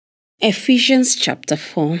Ephesians chapter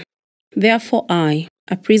 4. Therefore I,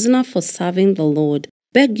 a prisoner for serving the Lord,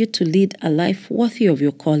 beg you to lead a life worthy of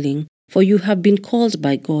your calling, for you have been called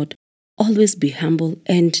by God. Always be humble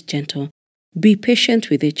and gentle. Be patient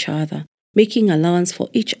with each other, making allowance for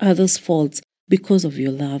each other's faults because of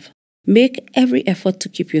your love. Make every effort to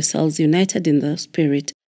keep yourselves united in the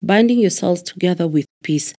Spirit, binding yourselves together with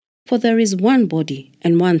peace. For there is one body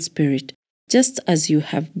and one Spirit, just as you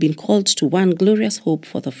have been called to one glorious hope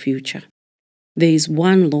for the future. There is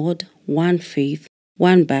one Lord, one faith,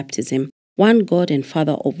 one baptism, one God and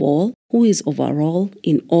Father of all, who is over all,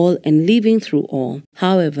 in all, and living through all.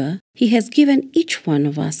 However, He has given each one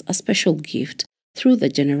of us a special gift through the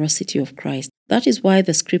generosity of Christ. That is why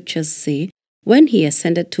the scriptures say, when He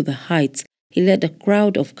ascended to the heights, He led a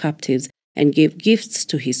crowd of captives and gave gifts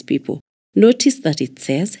to His people. Notice that it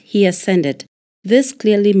says He ascended. This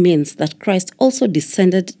clearly means that Christ also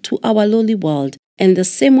descended to our lowly world, and the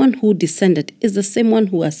same one who descended is the same one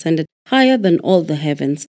who ascended higher than all the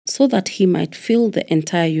heavens, so that He might fill the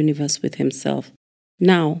entire universe with Himself.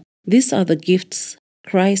 Now, these are the gifts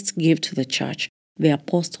Christ gave to the church: the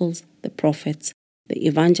apostles, the prophets, the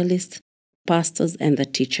evangelists, pastors, and the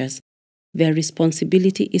teachers. Their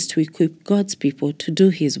responsibility is to equip God's people to do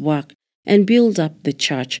His work and build up the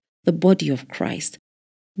church, the body of Christ.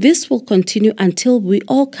 This will continue until we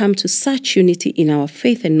all come to such unity in our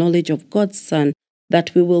faith and knowledge of God's Son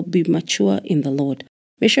that we will be mature in the Lord,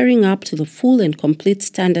 measuring up to the full and complete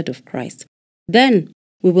standard of Christ. Then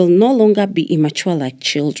we will no longer be immature like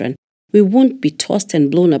children. We won't be tossed and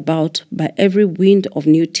blown about by every wind of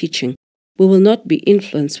new teaching. We will not be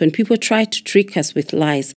influenced when people try to trick us with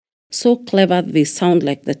lies, so clever they sound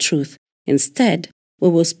like the truth. Instead, we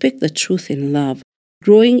will speak the truth in love,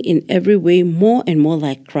 growing in every way more and more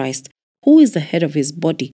like Christ, who is the head of His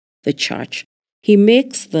body, the church. He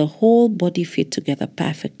makes the whole body fit together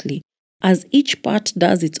perfectly. As each part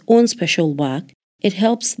does its own special work, it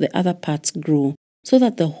helps the other parts grow, so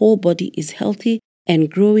that the whole body is healthy and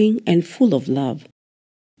growing and full of love.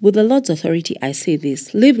 With the Lord's authority I say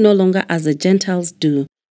this: live no longer as the Gentiles do,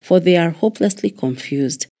 for they are hopelessly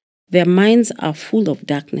confused. Their minds are full of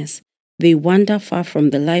darkness. They wander far from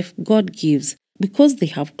the life God gives, because they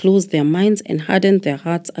have closed their minds and hardened their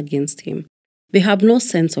hearts against Him. They have no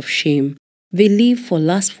sense of shame. They live for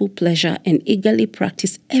lustful pleasure and eagerly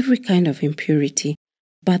practice every kind of impurity.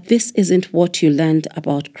 But this isn't what you learned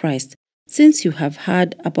about Christ. Since you have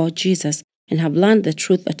heard about Jesus and have learned the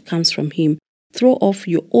truth that comes from Him, throw off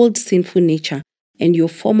your old sinful nature and your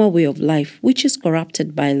former way of life, which is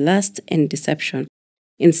corrupted by lust and deception.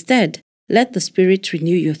 Instead, let the Spirit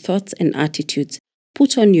renew your thoughts and attitudes.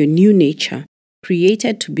 Put on your new nature,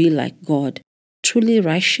 created to be like God, truly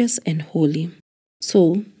righteous and holy.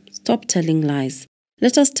 So, stop telling lies.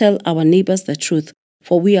 Let us tell our neighbors the truth,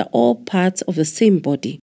 for we are all parts of the same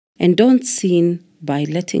body. And don't sin by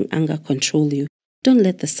letting anger control you. Don't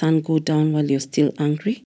let the sun go down while you're still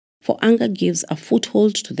angry, for anger gives a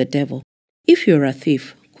foothold to the devil. If you're a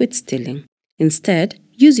thief, quit stealing. Instead,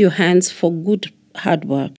 use your hands for good hard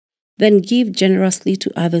work. Then give generously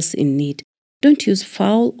to others in need. Don't use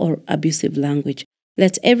foul or abusive language.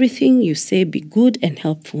 Let everything you say be good and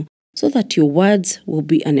helpful, so that your words will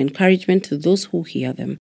be an encouragement to those who hear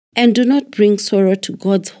them. And do not bring sorrow to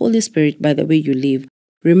God's Holy Spirit by the way you live.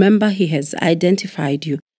 Remember, He has identified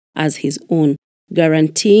you as His own,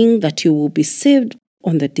 guaranteeing that you will be saved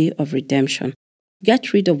on the day of redemption.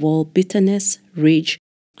 Get rid of all bitterness, rage,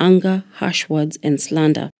 anger, harsh words, and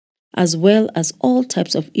slander, as well as all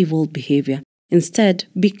types of evil behavior. Instead,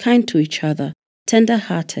 be kind to each other,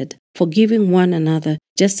 tender-hearted, forgiving one another,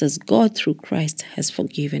 just as God through Christ has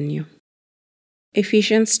forgiven you.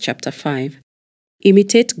 Ephesians chapter 5.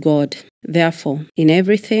 Imitate God, therefore, in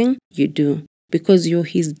everything you do, because you're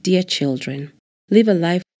His dear children. Live a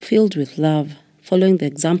life filled with love, following the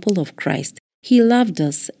example of Christ. He loved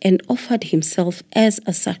us and offered Himself as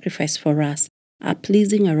a sacrifice for us, a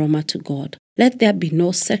pleasing aroma to God. Let there be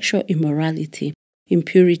no sexual immorality,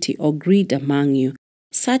 impurity, or greed among you.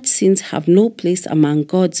 Such sins have no place among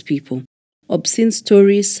God's people. Obscene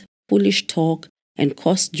stories, foolish talk, and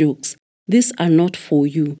coarse jokes, these are not for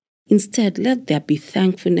you. Instead, let there be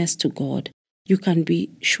thankfulness to God. You can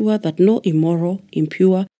be sure that no immoral,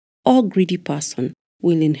 impure, or greedy person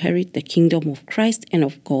will inherit the kingdom of Christ and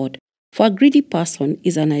of God. For a greedy person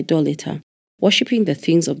is an idolater, worshipping the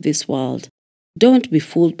things of this world. Don't be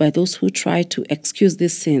fooled by those who try to excuse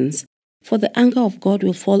these sins, for the anger of God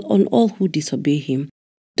will fall on all who disobey Him.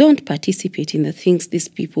 Don't participate in the things these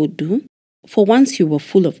people do, for once you were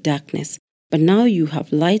full of darkness, but now you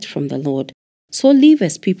have light from the Lord. So live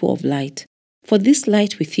as people of light. For this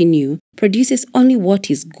light within you produces only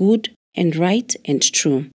what is good and right and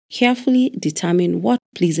true. Carefully determine what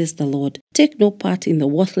pleases the Lord. Take no part in the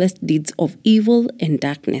worthless deeds of evil and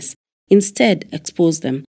darkness. Instead, expose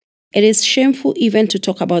them. It is shameful even to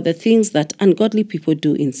talk about the things that ungodly people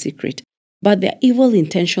do in secret, but their evil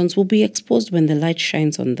intentions will be exposed when the light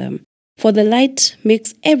shines on them. For the light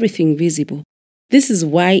makes everything visible. This is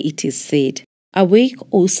why it is said, "Awake,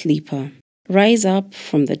 O sleeper, rise up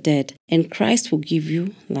from the dead, and Christ will give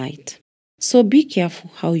you light." So be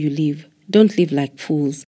careful how you live. Don't live like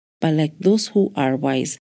fools, but like those who are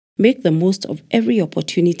wise. Make the most of every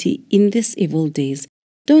opportunity in these evil days.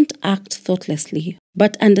 Don't act thoughtlessly,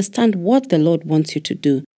 but understand what the Lord wants you to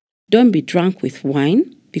do. Don't be drunk with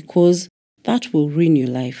wine, because that will ruin your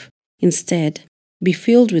life. Instead, be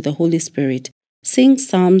filled with the Holy Spirit. Sing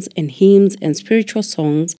psalms and hymns and spiritual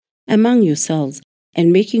songs among yourselves,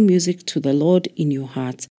 and making music to the Lord in your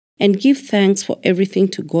hearts. And give thanks for everything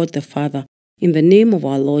to God the Father, in the name of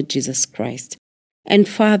our Lord Jesus Christ. And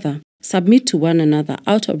Father, submit to one another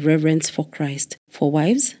out of reverence for Christ. For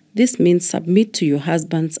wives, this means submit to your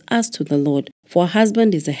husbands as to the Lord. For a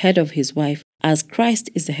husband is the head of his wife, as Christ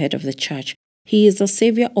is the head of the church. He is the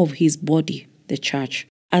Savior of his body, the church.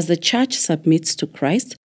 As the church submits to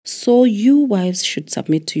Christ, so you wives should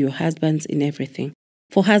submit to your husbands in everything.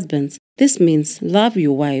 For husbands, this means love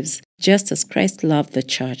your wives just as Christ loved the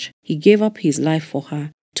church. He gave up his life for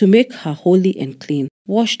her, to make her holy and clean,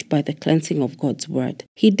 washed by the cleansing of God's word.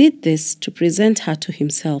 He did this to present her to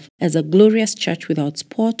himself as a glorious church without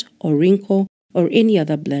spot or wrinkle or any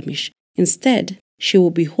other blemish. Instead, she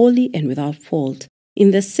will be holy and without fault.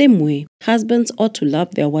 In the same way, husbands ought to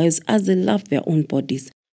love their wives as they love their own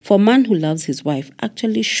bodies. For a man who loves his wife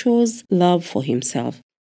actually shows love for himself.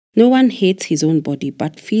 No one hates his own body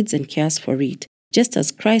but feeds and cares for it, just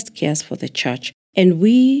as Christ cares for the church, and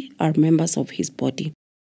we are members of his body.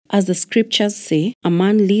 As the scriptures say, a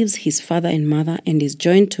man leaves his father and mother and is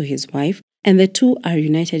joined to his wife, and the two are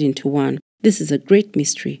united into one. This is a great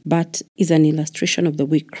mystery, but is an illustration of the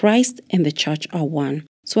way Christ and the church are one.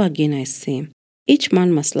 So again I say, each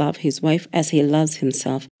man must love his wife as he loves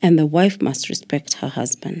himself, and the wife must respect her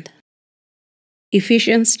husband.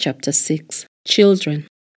 Ephesians chapter 6. Children,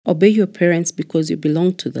 obey your parents because you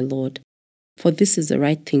belong to the Lord, for this is the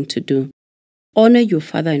right thing to do. Honor your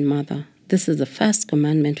father and mother. This is the first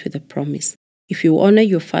commandment with a promise. If you honor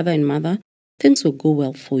your father and mother, things will go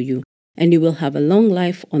well for you, and you will have a long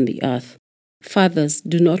life on the earth. Fathers,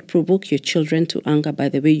 do not provoke your children to anger by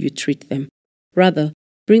the way you treat them. Rather,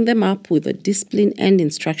 bring them up with the discipline and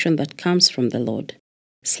instruction that comes from the Lord.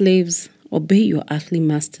 Slaves, obey your earthly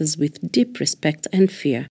masters with deep respect and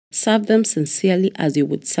fear. Serve them sincerely as you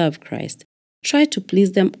would serve Christ. Try to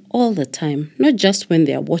please them all the time, not just when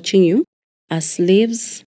they are watching you. As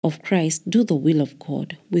slaves of Christ, do the will of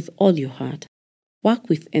God with all your heart. Work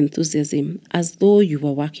with enthusiasm as though you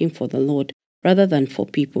were working for the Lord rather than for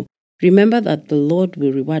people. Remember that the Lord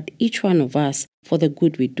will reward each one of us for the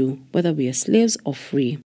good we do, whether we are slaves or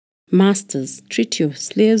free. Masters, treat your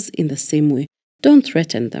slaves in the same way. Don't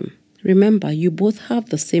threaten them. Remember, you both have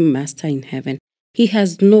the same master in heaven. He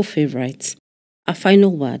has no favorites. A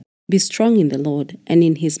final word, be strong in the Lord and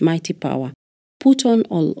in his mighty power. Put on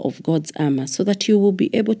all of God's armor so that you will be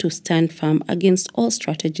able to stand firm against all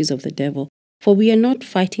strategies of the devil. For we are not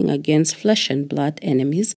fighting against flesh and blood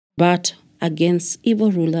enemies, but against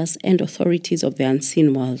evil rulers and authorities of the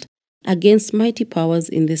unseen world, against mighty powers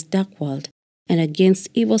in this dark world, and against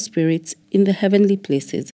evil spirits in the heavenly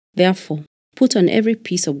places. Therefore, put on every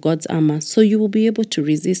piece of God's armor so you will be able to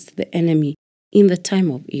resist the enemy in the time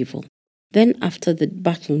of evil. Then after the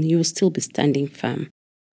battle, you will still be standing firm.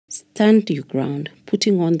 Stand your ground,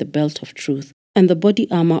 putting on the belt of truth and the body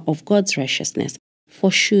armor of God's righteousness.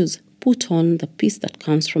 For shoes, put on the peace that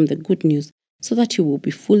comes from the good news so that you will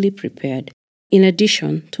be fully prepared. In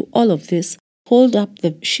addition to all of this, hold up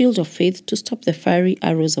the shield of faith to stop the fiery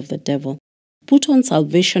arrows of the devil. Put on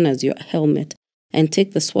salvation as your helmet and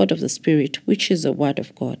take the sword of the Spirit, which is the word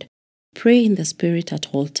of God. Pray in the Spirit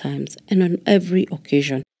at all times and on every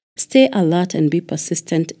occasion. Stay alert and be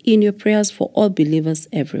persistent in your prayers for all believers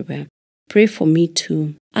everywhere. Pray for me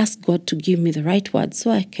too. Ask God to give me the right words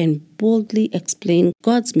so I can boldly explain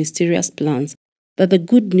God's mysterious plans, that the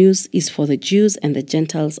good news is for the Jews and the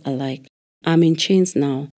Gentiles alike. I'm in chains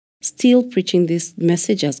now, still preaching this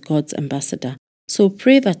message as God's ambassador. So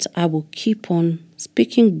pray that I will keep on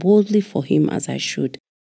speaking boldly for him as I should.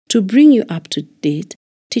 To bring you up to date,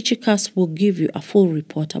 Tychicus will give you a full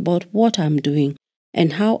report about what I'm doing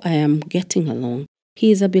and how I am getting along.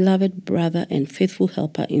 He is a beloved brother and faithful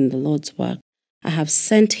helper in the Lord's work. I have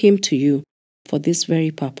sent him to you. for this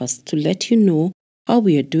very purpose, to let you know how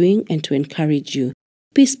we are doing and to encourage you.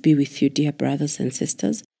 Peace be with you, dear brothers and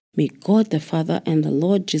sisters. May God the Father and the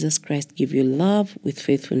Lord Jesus Christ give you love with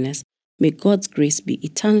faithfulness. May God's grace be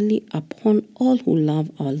eternally upon all who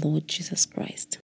love our Lord Jesus Christ.